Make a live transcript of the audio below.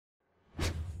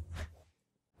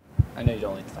I know you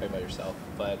don't like to talk about yourself,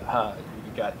 but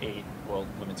you got 8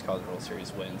 Women's College World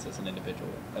Series wins as an individual.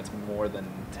 That's more than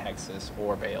Texas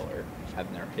or Baylor had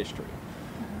in their history.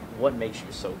 What makes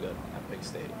you so good on that big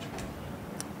stage?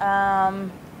 I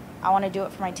want to do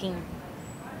it for my team.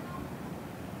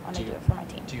 Do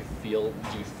you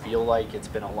feel like it's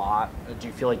been a lot? Do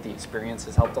you feel like the experience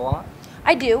has helped a lot?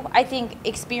 I do. I think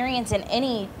experience in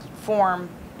any form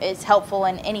is helpful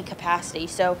in any capacity.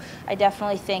 So I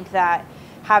definitely think that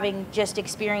having just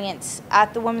experience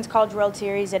at the Women's College World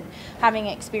Series and having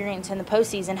experience in the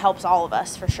postseason helps all of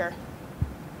us for sure.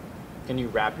 Can you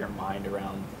wrap your mind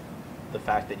around the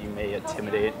fact that you may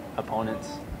intimidate opponents?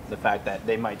 The fact that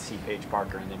they might see Paige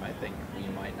Parker and they might think you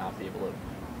might not be able to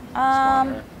respond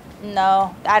to her?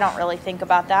 No, I don't really think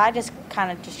about that. I just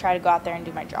kind of just try to go out there and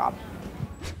do my job.